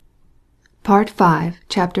Part 5,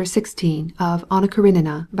 Chapter 16 of Anna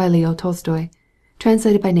Karenina by Leo Tolstoy,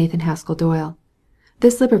 translated by Nathan Haskell Doyle.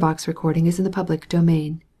 This recording is in the public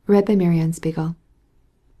domain. Read by MaryAnn.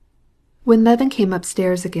 When Levin came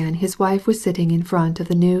upstairs again, his wife was sitting in front of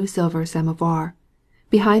the new silver samovar,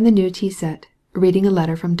 behind the new tea set, reading a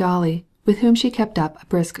letter from Dolly, with whom she kept up a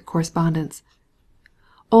brisk correspondence.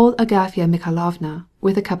 Old Agafya Mikhailovna,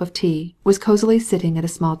 with a cup of tea, was cosily sitting at a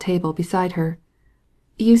small table beside her.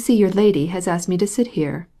 "You see your lady has asked me to sit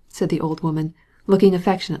here," said the old woman, looking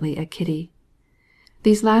affectionately at Kitty.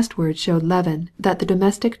 These last words showed Levin that the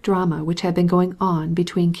domestic drama which had been going on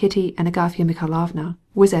between Kitty and Agafya Mikhailovna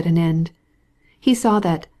was at an end. He saw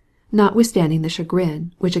that, notwithstanding the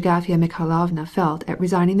chagrin which Agafya Mikhailovna felt at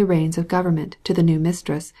resigning the reins of government to the new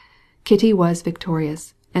mistress, Kitty was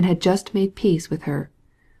victorious, and had just made peace with her.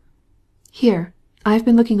 "Here, I have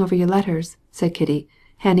been looking over your letters," said Kitty,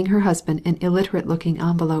 handing her husband an illiterate-looking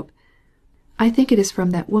envelope. "I think it is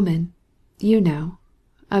from that woman, you know,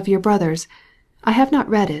 of your brother's. I have not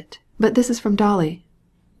read it, but this is from Dolly.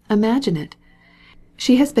 Imagine it.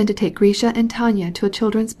 She has been to take Grisha and Tanya to a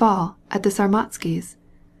children's ball at the Sarmatskys'.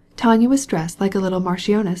 Tanya was dressed like a little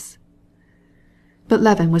marchioness." But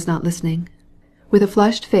Levin was not listening. With a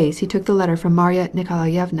flushed face he took the letter from Marya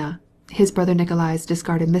Nikolaevna, his brother Nikolai's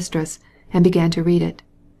discarded mistress, and began to read it.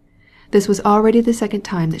 This was already the second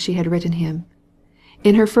time that she had written him.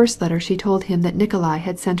 In her first letter she told him that Nikolai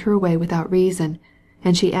had sent her away without reason,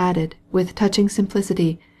 and she added, with touching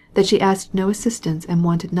simplicity, that she asked no assistance and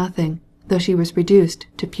wanted nothing, though she was reduced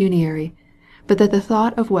to penury, but that the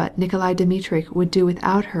thought of what Nikolai Dmitrich would do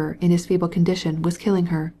without her in his feeble condition was killing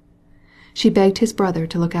her. She begged his brother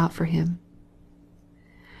to look out for him.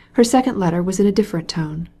 Her second letter was in a different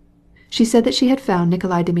tone. She said that she had found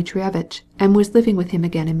Nikolai Dmitrievitch and was living with him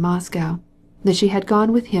again in Moscow, that she had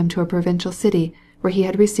gone with him to a provincial city where he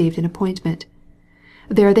had received an appointment.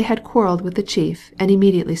 There they had quarrelled with the chief and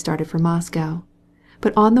immediately started for Moscow.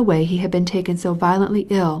 But on the way he had been taken so violently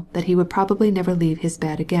ill that he would probably never leave his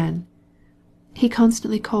bed again. "He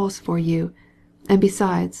constantly calls for you, and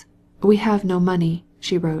besides, we have no money,"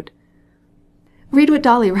 she wrote. "Read what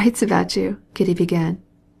Dolly writes about you," Kitty began.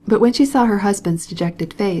 But when she saw her husband's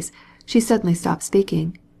dejected face, she suddenly stopped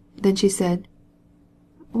speaking. Then she said,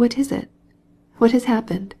 "What is it? What has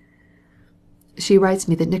happened?" "She writes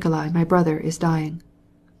me that Nikolai, my brother, is dying.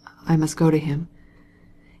 I must go to him."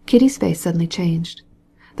 Kitty's face suddenly changed.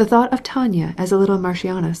 The thought of Tanya as a little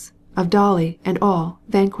marchioness, of Dolly and all,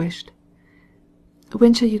 vanquished.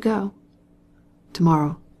 "When shall you go?"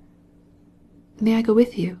 "Tomorrow." "May I go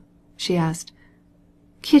with you?" she asked.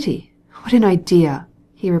 "Kitty, what an idea!"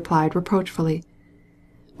 he replied reproachfully.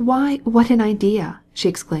 "Why, what an idea!" she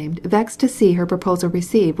exclaimed, vexed to see her proposal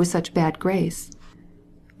received with such bad grace.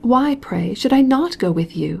 "Why, pray, should I not go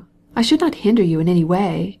with you? I should not hinder you in any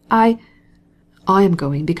way. I am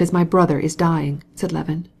going because my brother is dying," said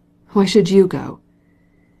Levin. "Why should you go?"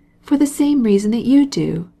 "For the same reason that you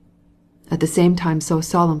do." "At the same time so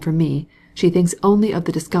solemn for me, she thinks only of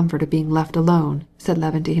the discomfort of being left alone," said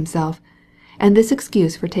Levin to himself, and this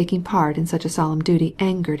excuse for taking part in such a solemn duty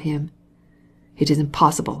angered him. "It is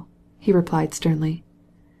impossible," he replied sternly.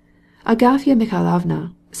 Agafya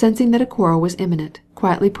Mikhailovna, sensing that a quarrel was imminent,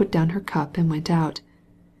 quietly put down her cup and went out.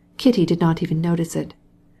 Kitty did not even notice it.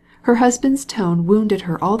 Her husband's tone wounded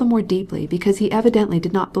her all the more deeply because he evidently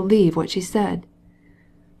did not believe what she said.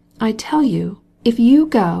 "I tell you, if you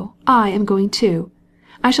go, I am going too.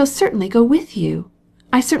 I shall certainly go with you.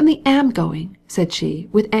 I certainly am going," said she,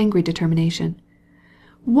 with angry determination.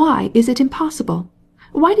 "Why is it impossible?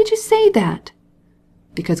 Why did you say that?"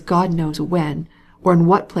 "Because God knows when, or in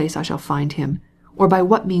what place I shall find him, or by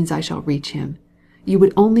what means I shall reach him. You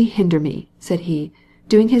would only hinder me," said he,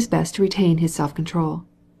 doing his best to retain his self-control.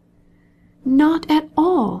 "Not at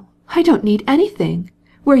all. I don't need anything.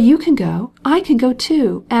 Where you can go, I can go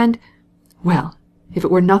too, and—" "Well, if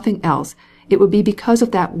it were nothing else, it would be because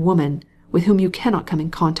of that woman, with whom you cannot come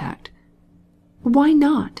in contact." "Why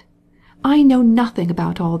not? I know nothing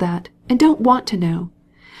about all that, and don't want to know.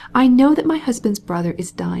 I know that my husband's brother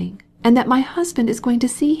is dying, and that my husband is going to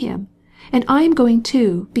see him, and I am going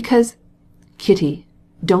too, because—" "Kitty,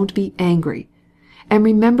 don't be angry. And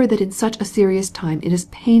remember that in such a serious time it is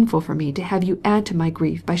painful for me to have you add to my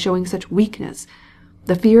grief by showing such weakness,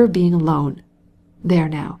 the fear of being alone. There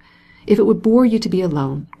now, if it would bore you to be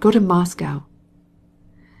alone, go to Moscow."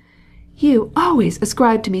 "You always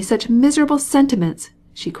ascribe to me such miserable sentiments,"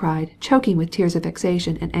 she cried, choking with tears of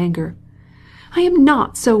vexation and anger. "I am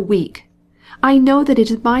not so weak. I know that it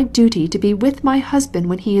is my duty to be with my husband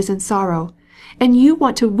when he is in sorrow, and you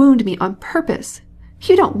want to wound me on purpose.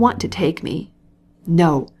 You don't want to take me."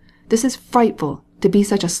 "No, This is frightful, to be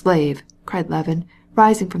such a slave," cried Levin,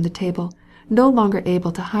 rising from the table, no longer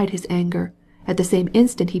able to hide his anger. At the same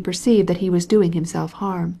instant he perceived that he was doing himself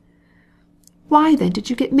harm. "Why then did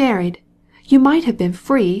you get married? You might have been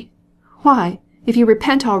free. Why, if you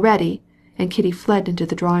repent already," and Kitty fled into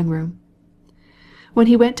the drawing-room. When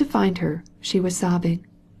he went to find her, she was sobbing.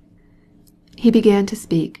 He began to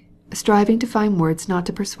speak, striving to find words not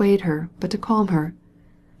to persuade her, but to calm her.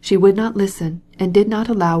 She would not listen, and did not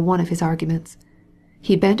allow one of his arguments.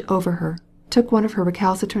 He bent over her, took one of her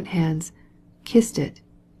recalcitrant hands, kissed it,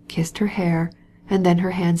 kissed her hair, and then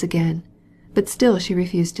her hands again, but still she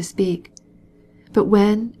refused to speak. But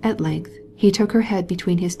when, at length, he took her head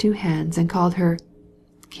between his two hands and called her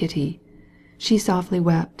Kitty, she softly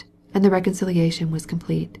wept, and the reconciliation was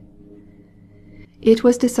complete. It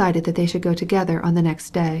was decided that they should go together on the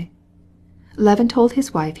next day. Levin told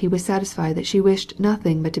his wife he was satisfied that she wished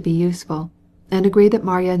nothing but to be useful, and agreed that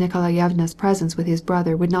Marya Nikolaevna's presence with his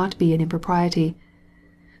brother would not be an impropriety.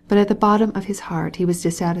 But at the bottom of his heart he was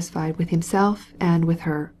dissatisfied with himself and with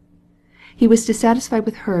her. He was dissatisfied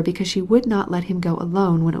with her because she would not let him go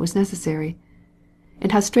alone when it was necessary.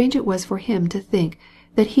 And how strange it was for him to think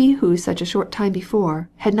that he who such a short time before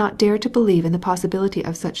had not dared to believe in the possibility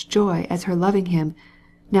of such joy as her loving him,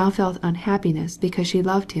 now felt unhappiness because she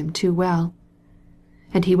loved him too well.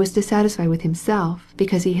 And he was dissatisfied with himself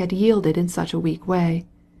because he had yielded in such a weak way.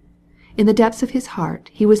 In the depths of his heart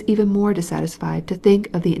he was even more dissatisfied to think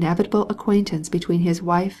of the inevitable acquaintance between his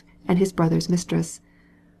wife and his brother's mistress.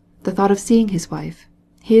 The thought of seeing his wife,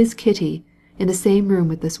 his Kitty, in the same room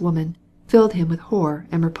with this woman, filled him with horror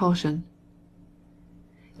and repulsion.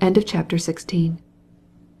 End of chapter 16.